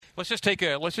Let's just take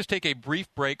a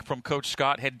brief break from Coach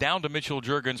Scott. Head down to Mitchell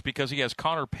Juergens because he has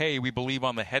Connor Pay, we believe,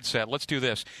 on the headset. Let's do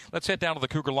this. Let's head down to the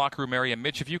Cougar locker room area.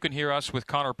 Mitch, if you can hear us with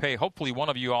Connor Pay, hopefully one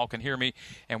of you all can hear me,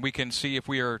 and we can see if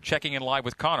we are checking in live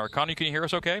with Connor. Connor, can you hear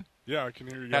us okay? Yeah, I can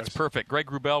hear you guys. That's perfect. Greg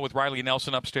Wrubell with Riley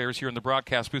Nelson upstairs here in the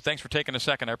broadcast booth. Thanks for taking a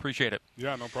second. I appreciate it.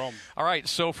 Yeah, no problem. All right,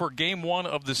 so for Game 1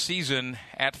 of the season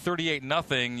at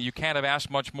 38-0, you can't have asked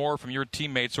much more from your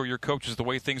teammates or your coaches the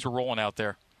way things were rolling out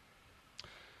there.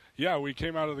 Yeah, we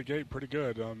came out of the gate pretty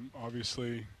good.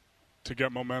 Obviously, to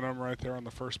get momentum right there on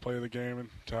the first play of the game and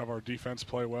to have our defense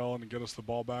play well and to get us the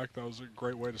ball back, that was a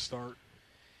great way to start.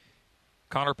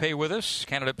 Connor Pay with us,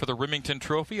 candidate for the Remington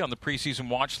Trophy on the preseason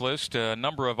watch list. A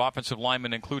number of offensive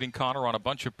linemen, including Connor, on a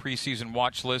bunch of preseason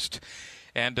watch lists.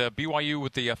 And BYU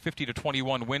with the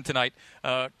 50-21 win tonight.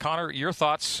 Connor, your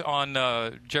thoughts on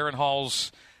Jaren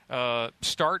Hall's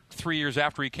start 3 years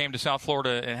after he came to South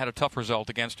Florida and had a tough result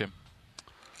against him?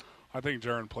 I think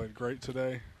Jaren played great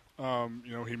today.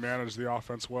 He managed the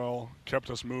offense well, kept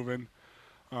us moving,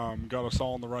 got us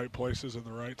all in the right places at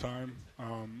the right time.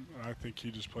 And I think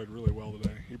he just played really well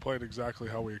today. He played exactly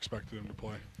how we expected him to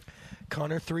play.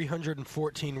 Connor,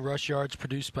 314 rush yards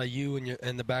produced by you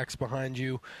and the backs behind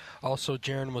you. Also,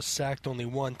 Jaren was sacked only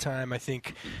one time. I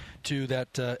think, too,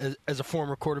 that as a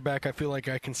former quarterback, I feel like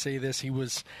I can say this. He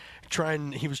was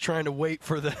trying to wait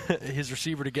for his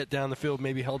receiver to get down the field,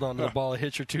 maybe held on to the ball a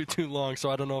hitch or two long, so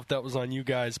I don't know if that was on you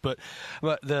guys. But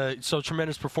so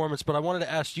tremendous performance. But I wanted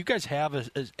to ask, do you guys have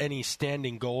any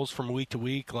standing goals from week to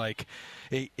week? Like,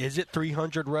 is it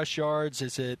 300 rush yards?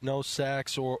 Is it no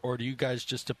sacks? Or do you guys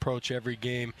just approach every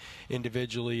game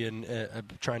individually and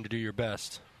trying to do your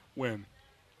best? Win.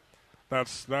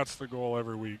 That's the goal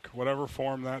every week. Whatever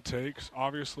form that takes,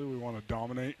 obviously we want to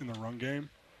dominate in the run game.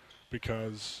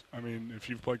 Because, if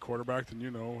you've played quarterback, then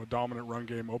you know a dominant run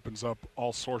game opens up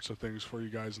all sorts of things for you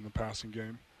guys in the passing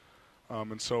game.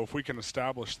 And so if we can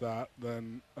establish that,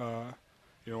 then,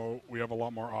 we have a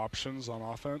lot more options on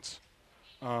offense.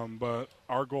 But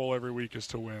our goal every week is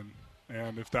to win.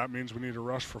 And if that means we need to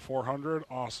rush for 400,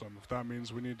 awesome. If that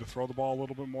means we need to throw the ball a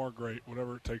little bit more, great.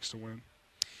 Whatever it takes to win.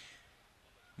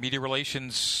 Media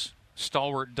relations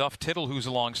stalwart Duff Tittle, who's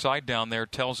alongside down there,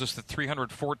 tells us that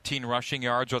 314 rushing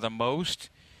yards are the most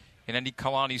in any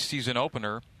Kalani season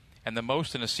opener and the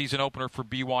most in a season opener for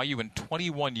BYU in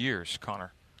 21 years,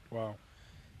 Connor. Wow.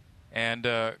 And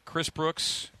Chris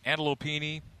Brooks,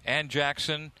 Antelopini, and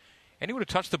Jackson, anyone who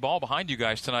touched the ball behind you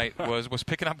guys tonight was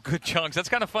picking up good chunks. That's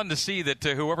kind of fun to see that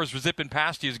whoever's zipping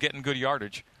past you is getting good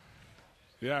yardage.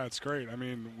 Yeah, it's great.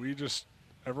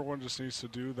 Everyone just needs to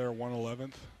do their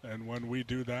 1/11th, and when we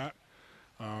do that,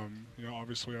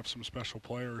 obviously we have some special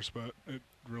players, but it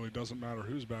really doesn't matter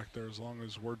who's back there as long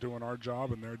as we're doing our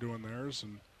job and they're doing theirs,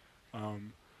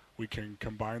 and we can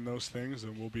combine those things,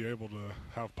 and we'll be able to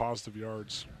have positive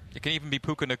yards. It can even be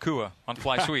Puka Nacua on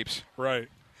fly sweeps. Right.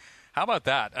 How about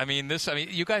that?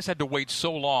 You guys had to wait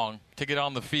so long to get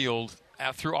on the field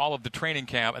through all of the training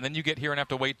camp, and then you get here and have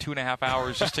to wait 2.5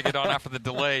 hours just to get on after the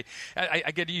delay.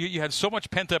 I get you had so much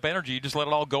pent-up energy, you just let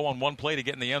it all go on one play to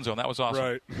get in the end zone. That was awesome.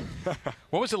 Right.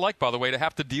 What was it like, by the way, to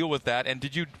have to deal with that, and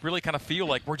did you really kind of feel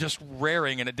like we're just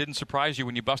raring and it didn't surprise you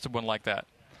when you busted one like that?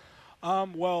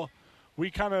 Well, we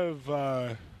kind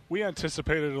of we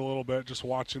anticipated a little bit just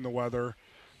watching the weather.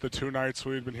 The 2 nights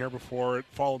we'd been here before, it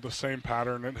followed the same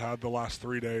pattern it had the last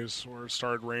 3 days where it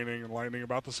started raining and lightning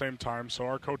about the same time. So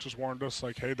our coaches warned us,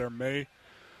 like, hey, there may,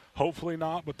 hopefully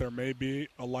not, but there may be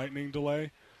a lightning delay.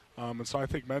 And so I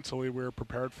think mentally we were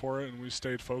prepared for it, and we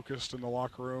stayed focused in the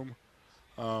locker room,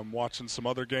 watching some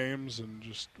other games and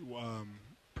just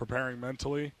preparing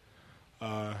mentally.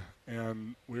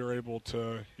 And we were able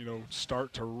to,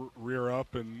 start to rear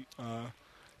up and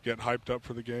get hyped up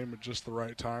for the game at just the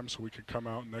right time so we could come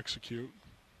out and execute.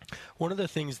 One of the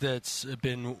things that's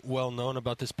been well known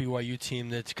about this BYU team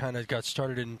that kind of got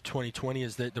started in 2020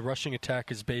 is that the rushing attack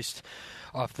is based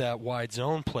off that wide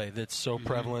zone play that's so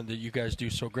prevalent that you guys do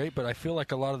so great. But I feel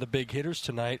like a lot of the big hitters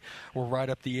tonight were right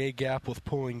up the A gap with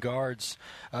pulling guards.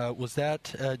 Was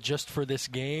that just for this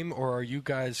game, or are you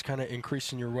guys kind of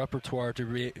increasing your repertoire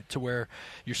to where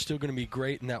you're still going to be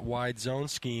great in that wide zone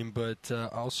scheme, but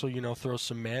also throw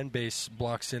some man base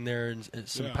blocks in there and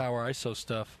some power ISO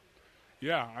stuff?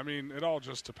 Yeah, it all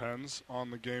just depends on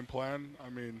the game plan.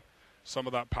 Some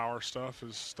of that power stuff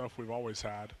is stuff we've always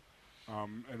had,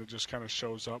 and it just kind of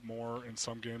shows up more in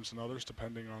some games than others,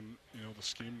 depending on the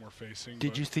scheme we're facing.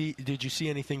 Did you see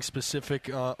anything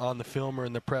specific on the film or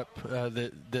in the prep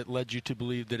that led you to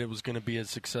believe that it was going to be as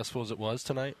successful as it was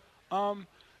tonight?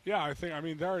 Yeah, I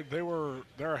think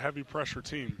they're a heavy pressure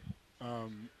team,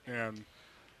 and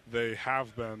they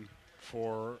have been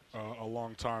for a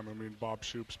long time. I mean, Bob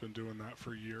Shoop's been doing that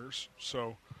for years.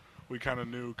 So we kind of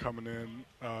knew coming in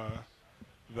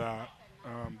that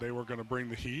they were going to bring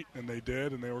the heat, and they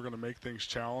did, and they were going to make things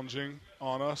challenging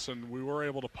on us. And we were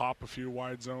able to pop a few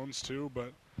wide zones too,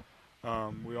 but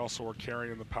we also were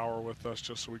carrying the power with us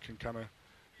just so we can kind of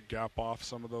gap off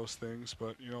some of those things.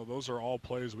 But, you know, those are all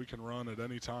plays we can run at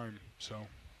any time. So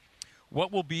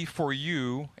what will be for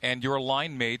you and your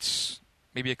line mates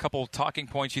maybe a couple talking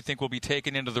points you think will be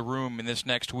taken into the room in this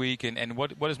next week, and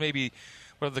what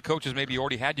have the coaches maybe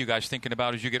already had you guys thinking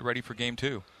about as you get ready for Game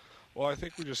 2? Well, I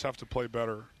think we just have to play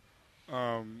better.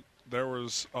 There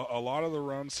was a lot of the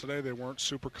runs today, they weren't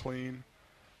super clean,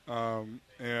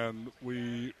 and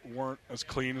we weren't as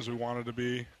clean as we wanted to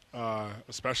be,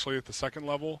 especially at the second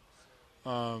level.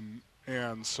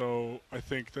 And so I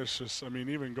think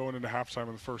even going into halftime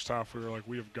in the first half, we were like,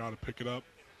 we have got to pick it up.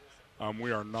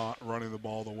 We are not running the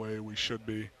ball the way we should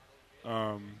be.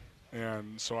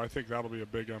 And so I think that'll be a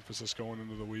big emphasis going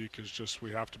into the week, is just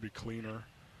we have to be cleaner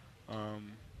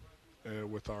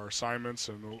with our assignments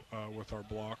and with our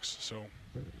blocks. So,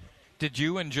 did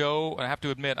you and Joe, I have to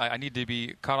admit, I need to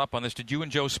be caught up on this, did you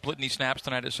and Joe split any snaps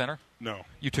tonight at center? No.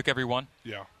 You took every one?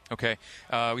 Yeah. Okay.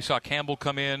 We saw Campbell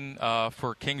come in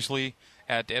for Kingsley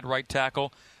at right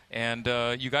tackle. And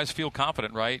you guys feel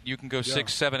confident, right? You can go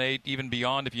 6, 7, 8, even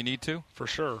beyond if you need to? For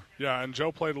sure. Yeah, and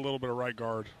Joe played a little bit of right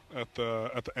guard at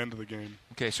the end of the game.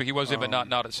 Okay, so he was in, but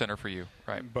not at center for you,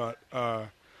 right? But,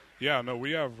 we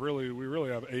really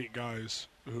have 8 guys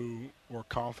who were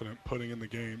confident putting in the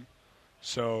game.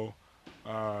 So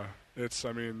I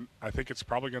think it's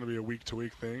probably going to be a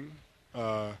week-to-week thing,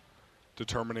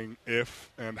 determining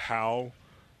if and how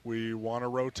we want to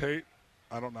rotate.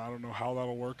 I don't know how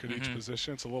that'll work at each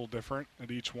position. It's a little different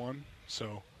at each one.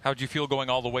 So, how'd you feel going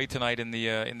all the way tonight in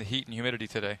the heat and humidity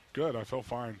today? Good. I felt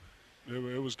fine.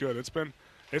 It was good. It's been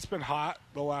hot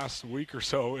the last week or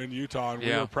so in Utah, and we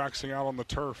were practicing out on the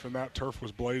turf, and that turf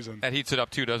was blazing. That heats it up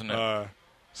too, doesn't it?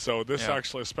 So this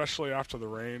actually, especially after the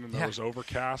rain and there was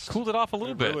overcast, cooled it off a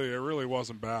little bit. It really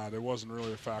wasn't bad. It wasn't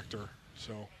really a factor.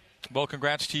 So. Well,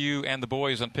 congrats to you and the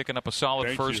boys on picking up a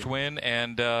solid first win,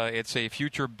 and it's a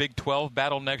future Big 12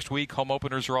 battle next week. Home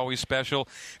openers are always special.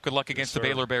 Good luck against the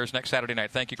Baylor Bears next Saturday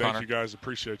night. Thank you, Connor. Thank you, guys.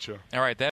 Appreciate you. All right.